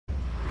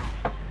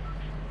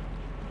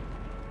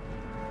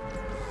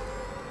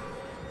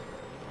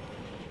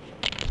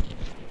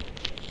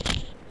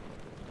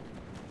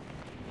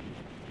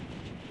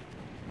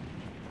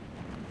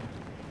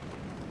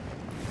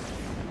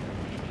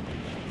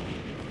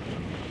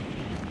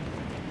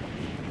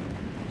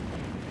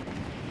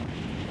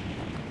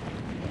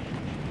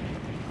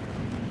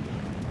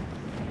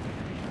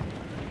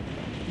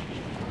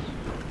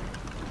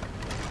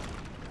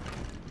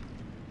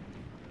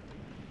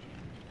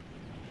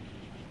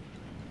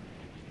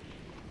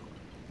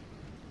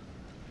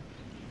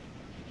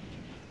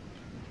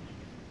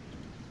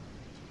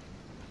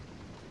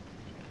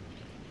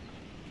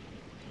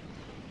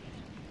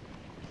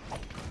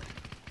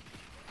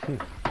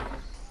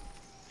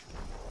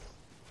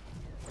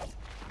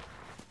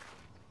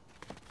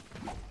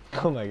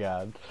Oh my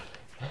god.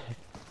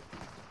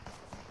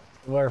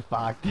 We're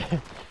fucked.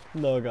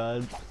 No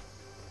god.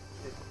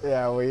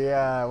 Yeah,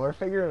 we're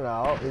figuring it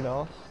out, you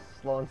know,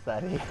 slow and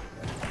steady.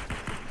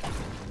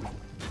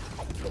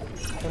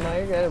 No,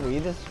 you're good.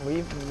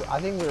 I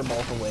think we were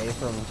both away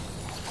from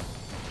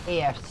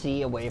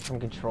AFC, away from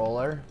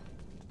controller.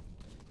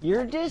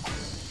 You're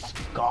disgusting,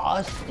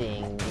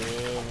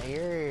 dude.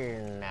 You're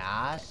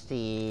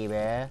nasty,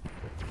 man.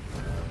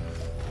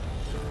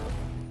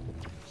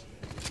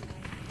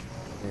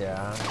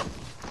 Yeah.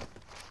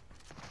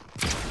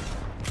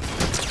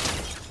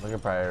 We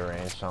could probably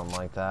arrange something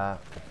like that.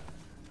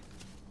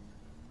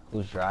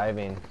 Who's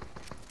driving?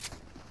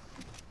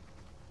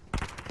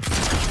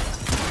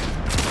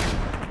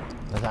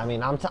 Cause I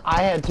mean,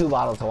 I had 2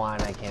 bottles of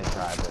wine. I can't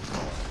drive this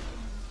one.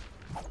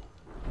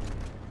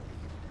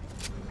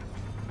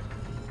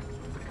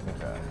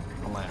 Okay.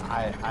 I'm like,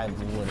 I've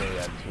literally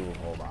had 2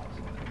 whole bottles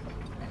of wine.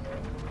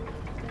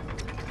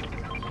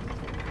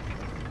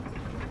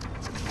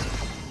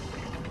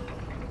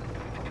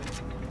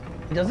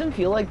 It doesn't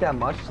feel like that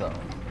much though.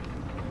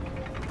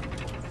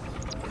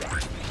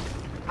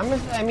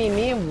 I mean,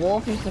 me and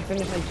Wolf used to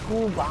finish like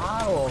 2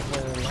 bottles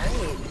in a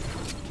night.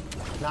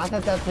 Not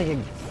that that's like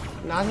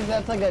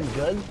a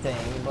good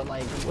thing, but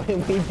like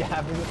we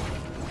definitely.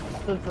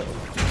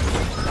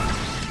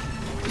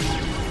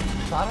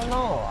 So I don't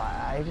know.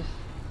 I just.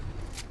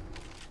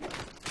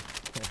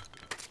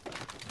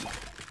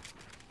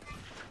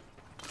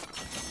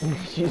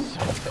 She's so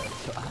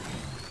pissed.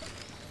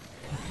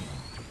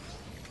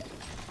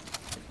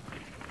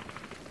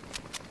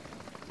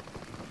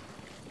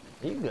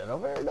 Are you good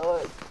over there,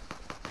 Noah?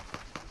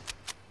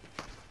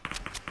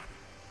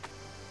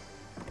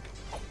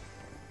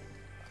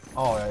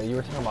 Oh, you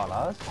were talking about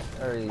us?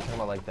 Or are you talking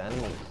about like the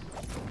enemies?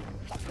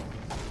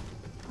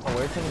 Oh,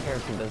 we're taking care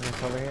of some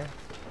business over here.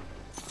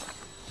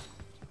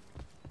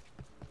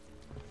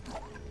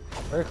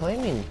 We're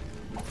claiming.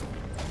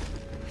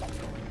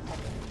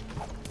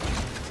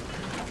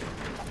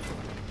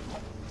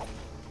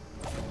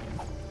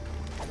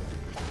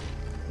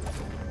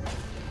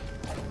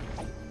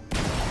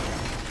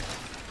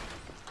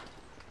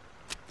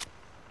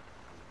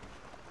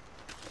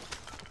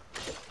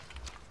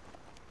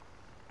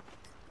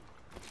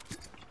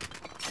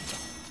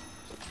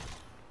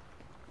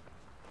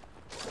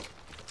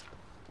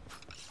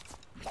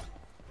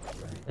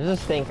 There's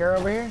a stinker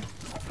over here.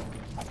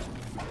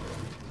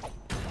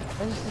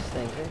 There's just a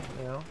stinker,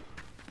 you know?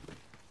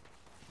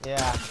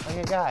 Yeah, like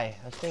a guy,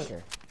 a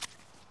stinker.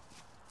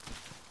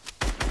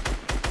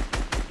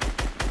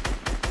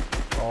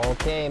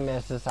 Okay,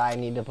 Mrs. I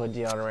need to put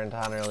deodorant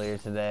on earlier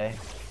today.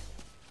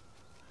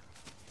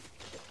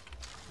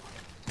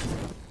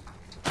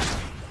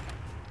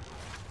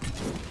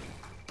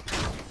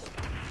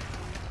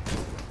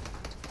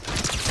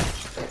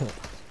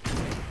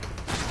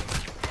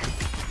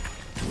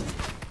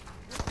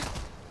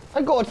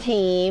 A go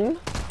team.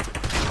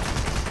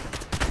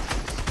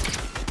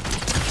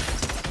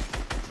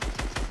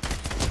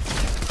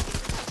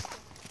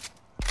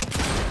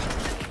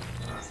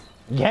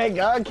 Yeah,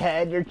 go,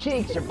 kid. Your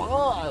cheeks, your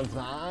balls,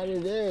 man.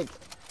 Your dick.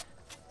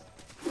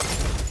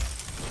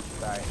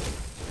 Sorry.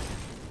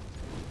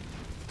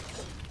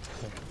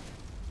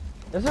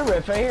 There's a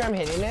rift right here. I'm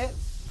hitting it.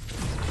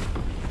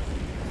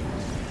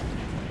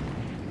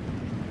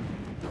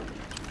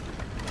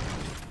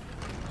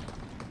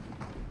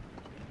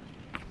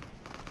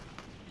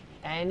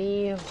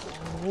 Any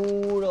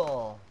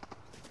hoodle.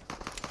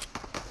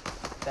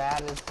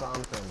 That is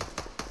something.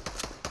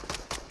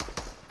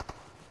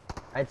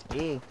 It's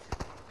geeked.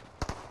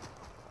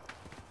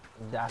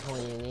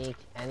 Definitely unique.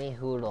 Any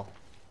hoodle.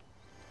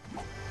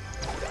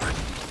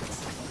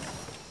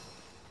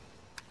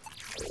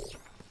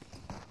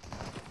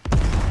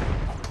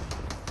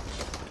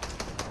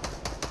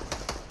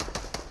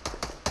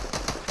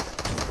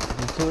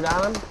 You 2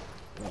 down him?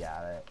 You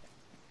got it.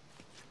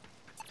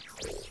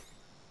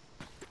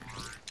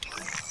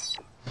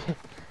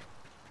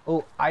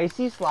 Oh,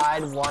 icy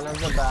slide, one of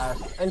the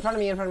best. In front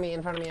of me, in front of me,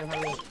 in front of me, in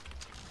front of me.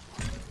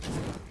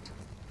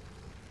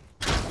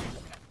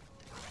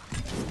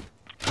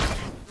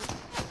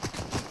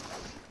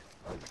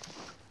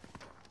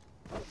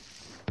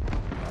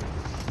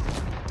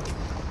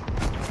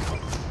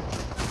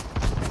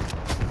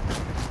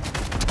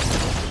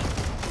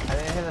 I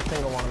didn't hit a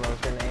single one of those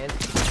grenades.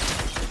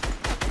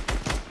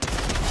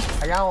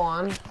 I got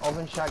one.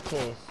 Open shot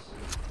case.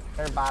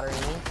 They're bothering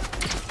me.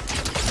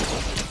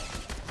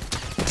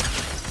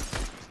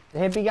 The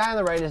hippie guy on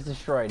the right is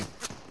destroyed.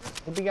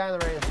 Hippie guy on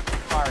the right is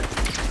hard.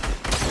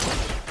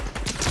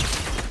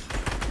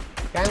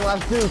 Guy on the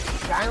left, Duke.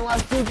 Guy on the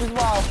left, Duke as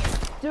well.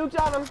 Duke's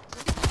on him.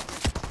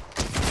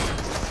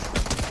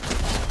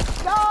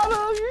 Got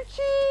him, your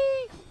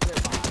cheeks.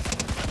 They're bots.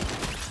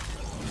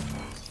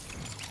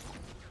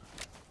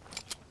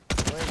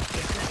 Wait,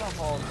 it's just a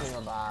whole team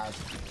of bots.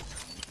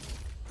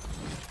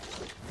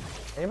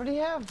 Anybody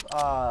have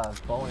bow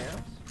and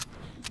arrows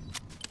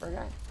for a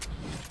guy?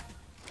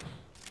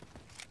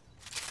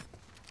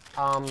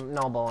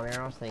 No bow and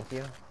arrows, thank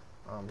you.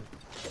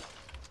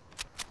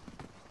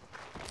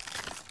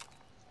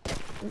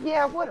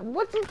 Yeah,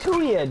 what's it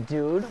to you,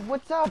 dude?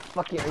 What's up,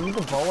 fucking? Are you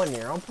the bow and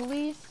arrow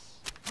police?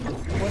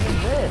 What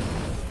is this?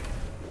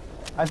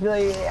 I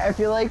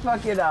feel like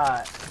fucking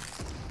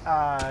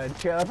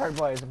Trailer Park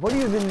Boys. What are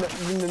you,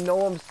 the know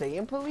what I'm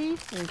saying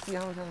police? You see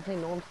how I'm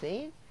saying know what I'm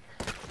saying?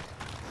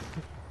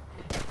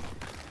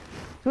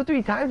 2 or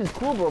 3 times is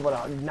cool, bro,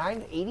 but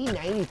 80,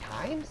 90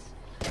 times?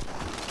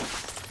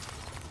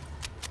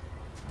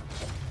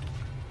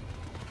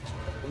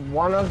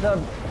 One of the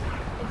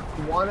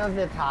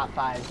top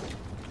 5.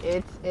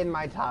 It's in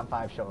my top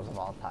 5 shows of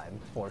all time,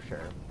 for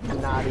sure.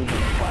 Not even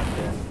a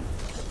question.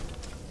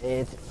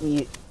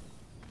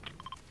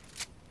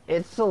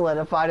 It's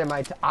solidified in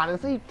my,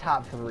 honestly,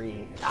 top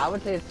 3. I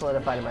would say it's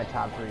solidified in my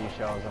top 3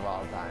 shows of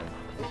all time.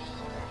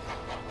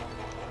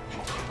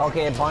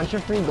 Okay, a bunch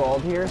of free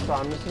gold here, so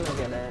I'm just gonna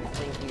get it.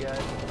 Thank you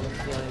guys. I'm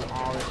stealing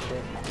all this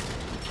shit.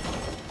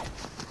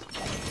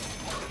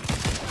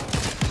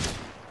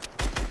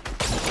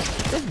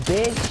 This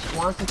bitch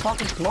wants to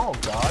fucking smoke,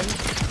 dog.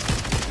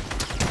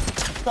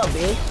 What's up,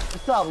 bitch?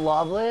 What's up,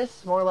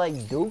 Loveless? More like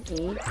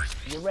Dookie.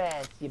 Your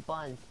ass, you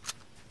buns.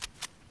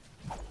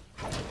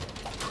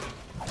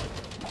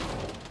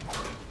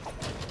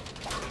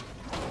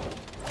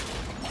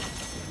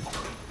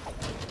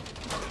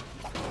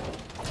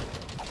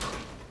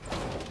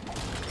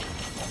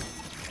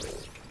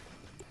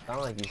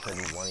 Sound like you said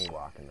you want to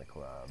walk in the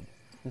club.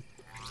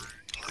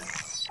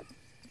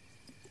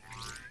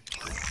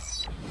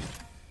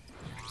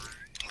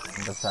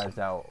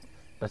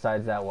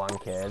 Besides that one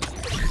kid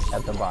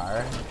at the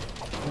bar,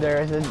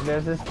 there's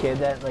this kid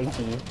that like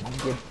he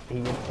gets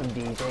some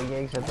DJ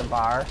gigs at the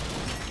bar,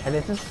 and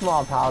it's a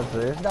small town, so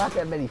there's not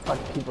that many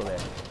fucking people there.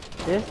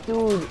 This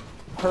dude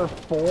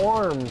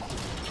performs.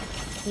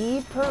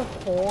 He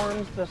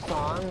performs the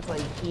songs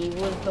like he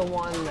was the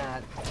one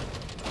that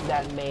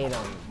made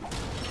them.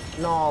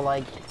 No,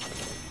 like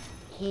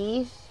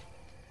he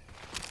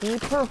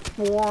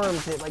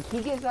performs it. Like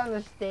he gets on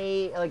the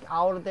stage, like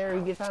out there,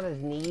 he gets on his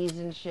knees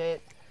and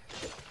shit.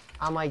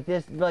 I'm like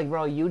this, like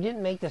bro, you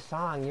didn't make the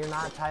song. You're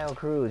not Tyler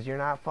Cruz. You're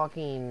not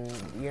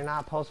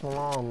Post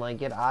Malone. Like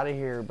get out of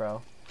here,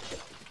 bro.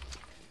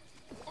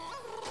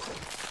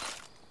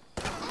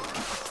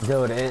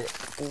 Dude,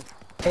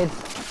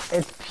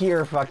 it's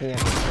pure fucking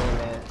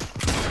entertainment.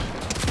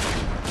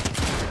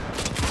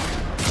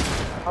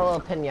 A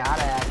little pinata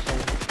action.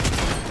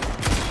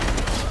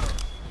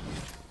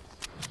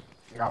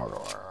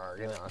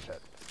 Give me all that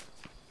shit.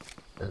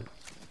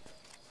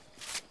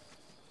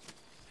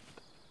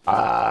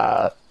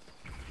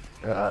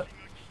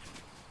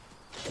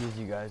 Excuse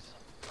you guys.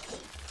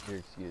 Your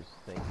excuse.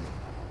 Thank you.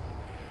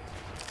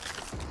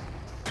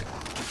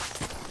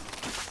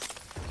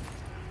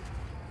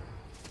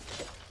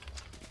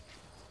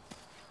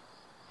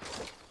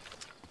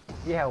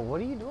 Yeah, what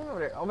are you doing over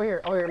there? Over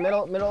here,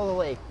 middle of the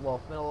lake.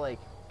 Wolf, middle of the lake.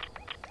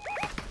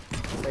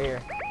 Right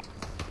here.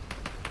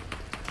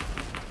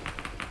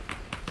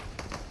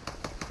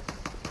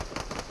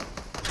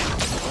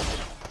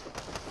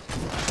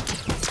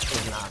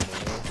 It's not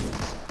moving.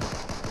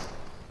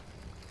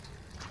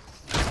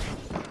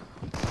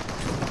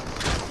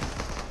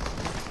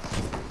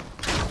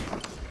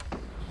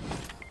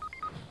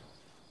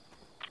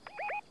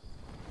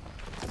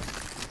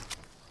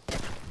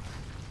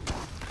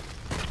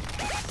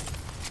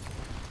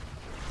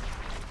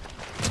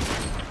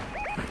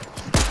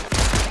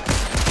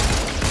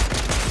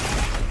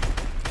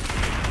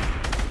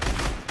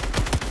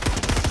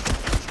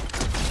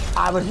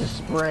 I was just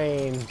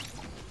spraying.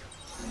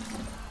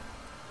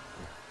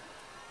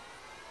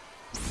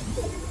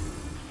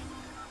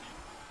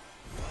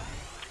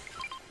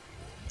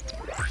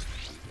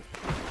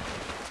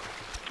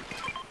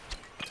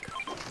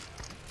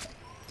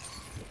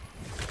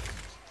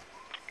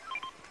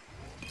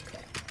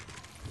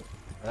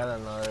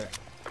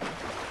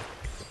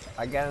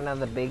 I got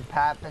another big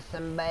pot for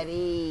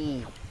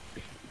somebody.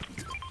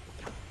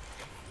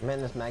 I'm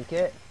in this med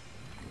kit.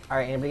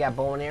 Alright, anybody got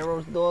bow and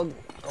arrows, dog?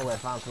 Oh, I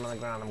found some on the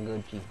ground. I'm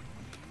Gucci.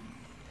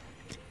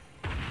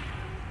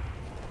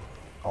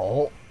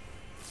 Oh.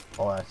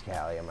 Oh, that's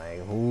Callie. I'm like,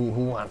 who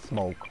wants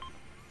smoke?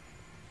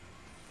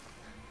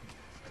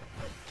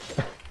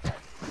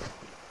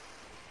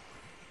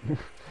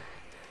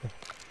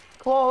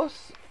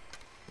 Close.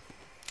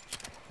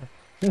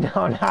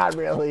 No, not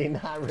really.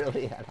 Not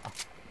really at all.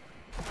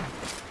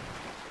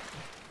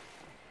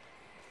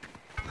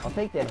 I'll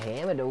take that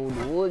hammer,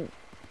 dude.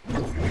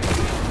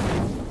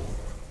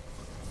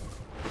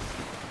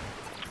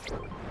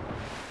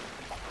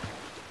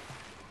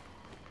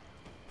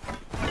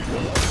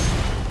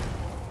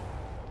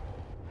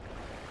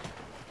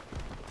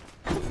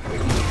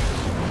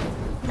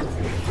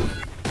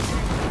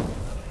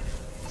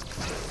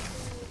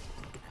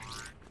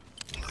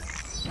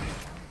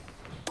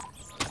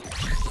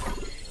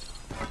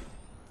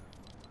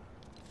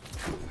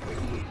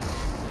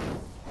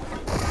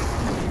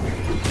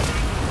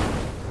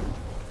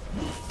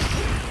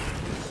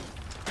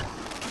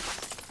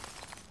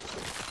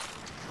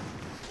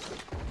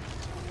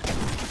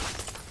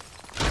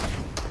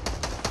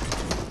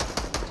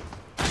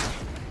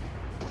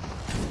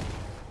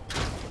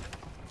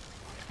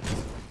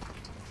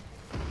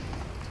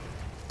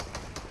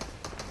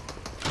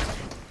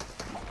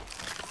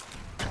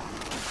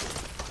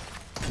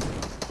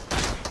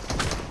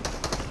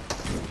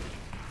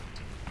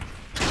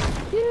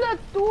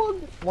 Shit,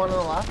 dude! One on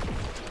the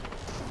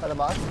left. By the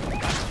box.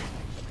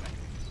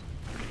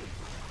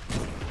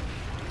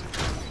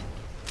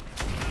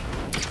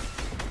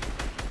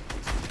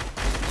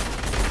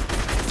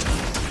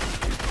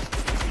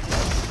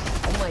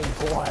 Oh my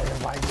god,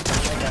 why is it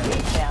like an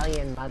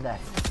Italian mother?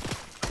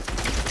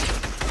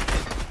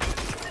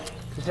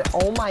 He said,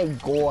 oh my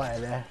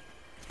god.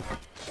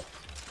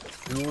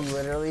 You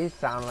literally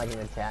sound like an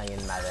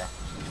Italian mother.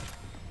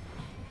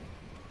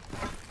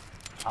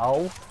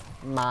 Oh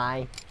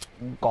my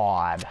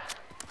god.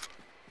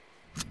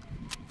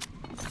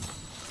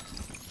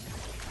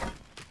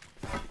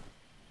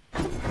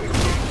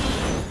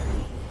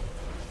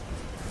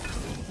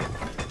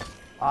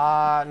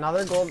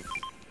 Another gold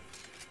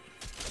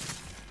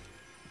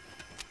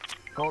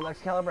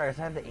Excalibur. I guess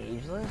I have the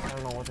ageless. I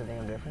don't know what the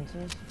damn difference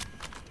is.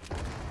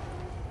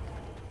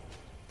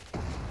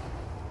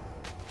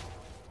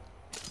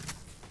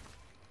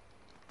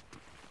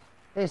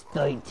 There's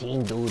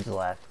 13 dudes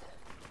left.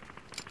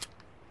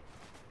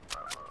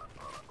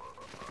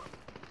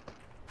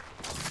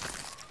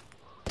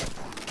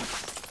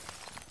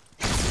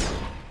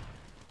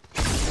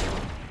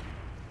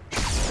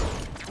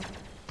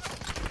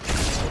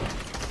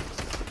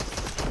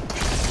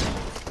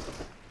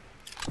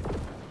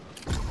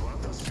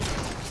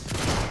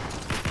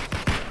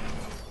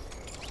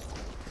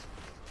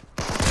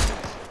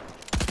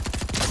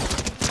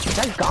 Is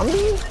that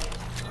Gumby?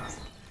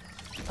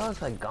 That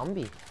looks like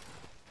Gumby.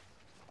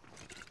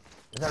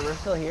 Is that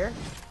Rift still here?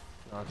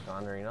 No, it's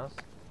gone, Doritos.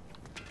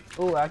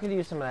 Ooh, I could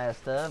use some of that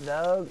stuff,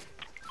 dog.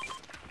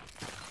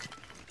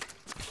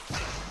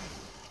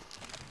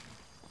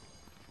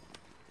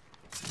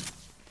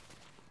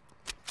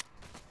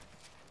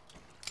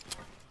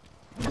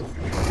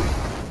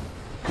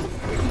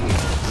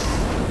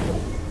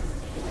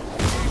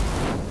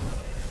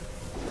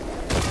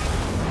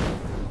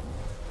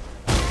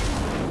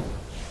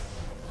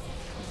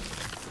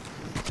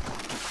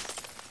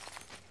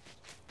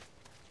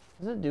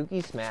 There's a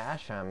Dookie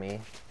Smash on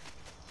me.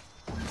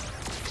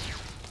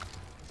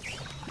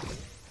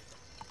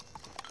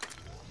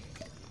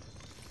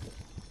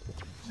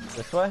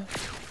 This way?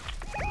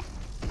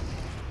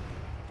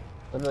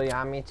 Literally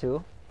on me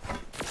too.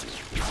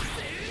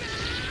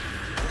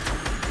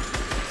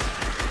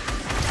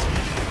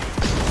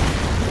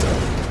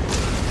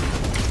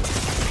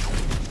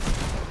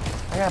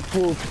 I got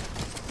pooped.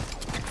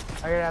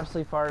 I got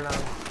absolutely farted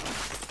on.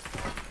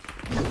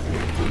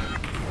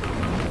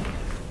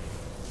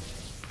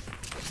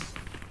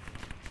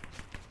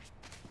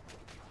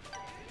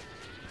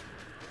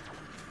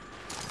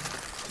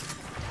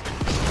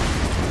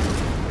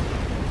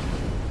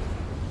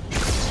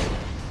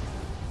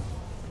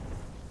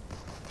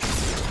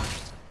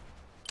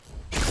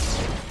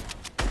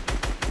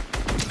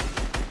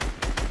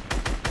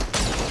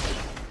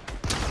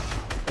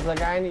 Is that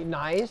guy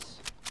nice?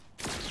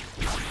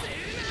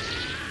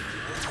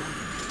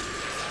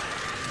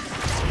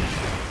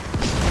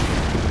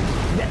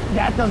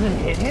 That doesn't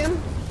hit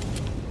him?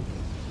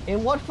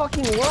 In what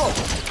fucking world?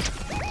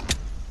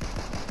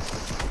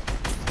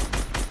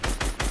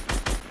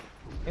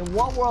 In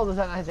what world does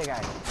that not hit the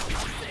guy?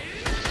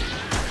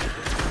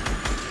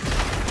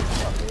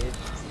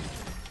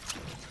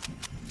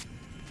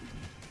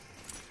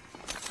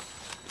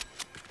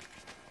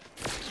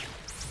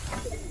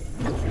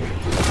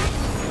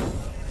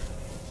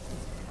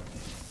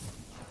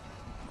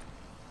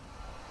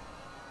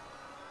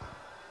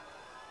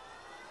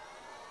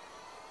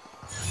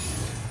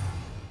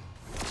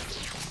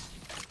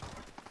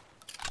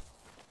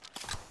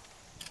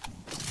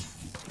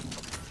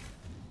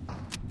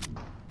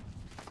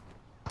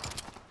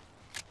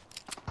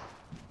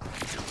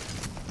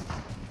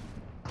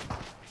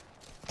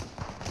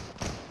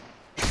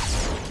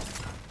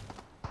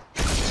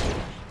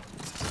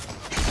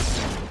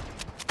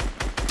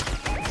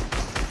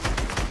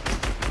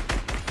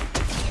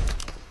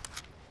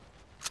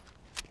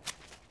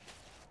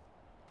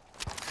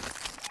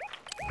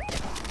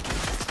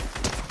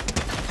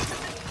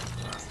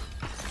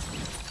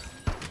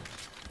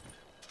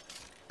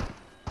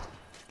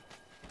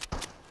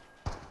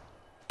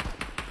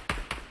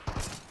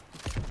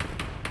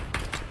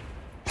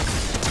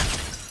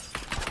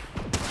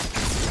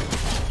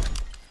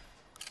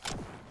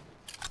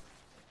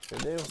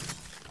 Do.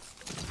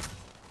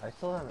 I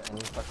still have any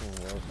fucking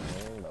wheels or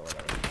anything, but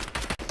whatever.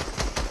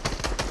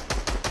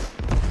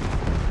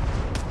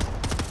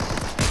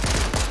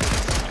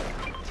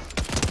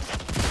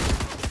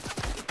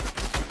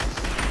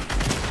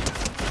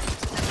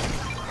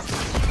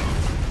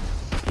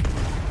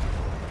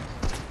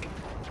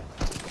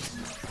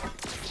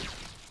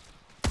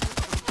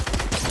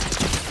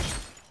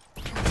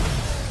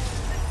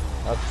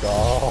 Let's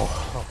go.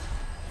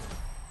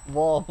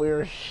 Wolf, we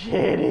were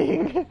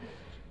shitting.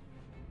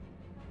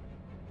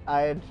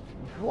 I had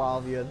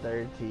 12, you had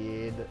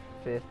 13,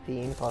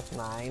 15 plus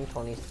 9,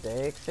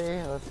 26.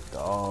 Hey, let's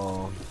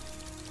go.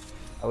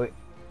 Oh, wait.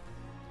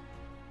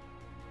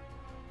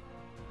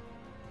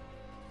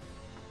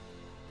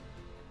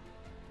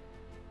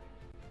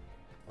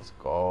 Let's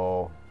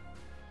go.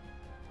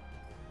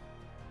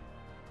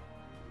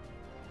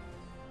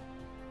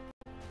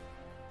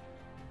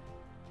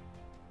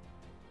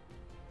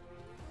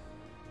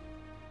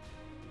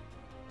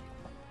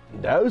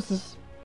 Doses.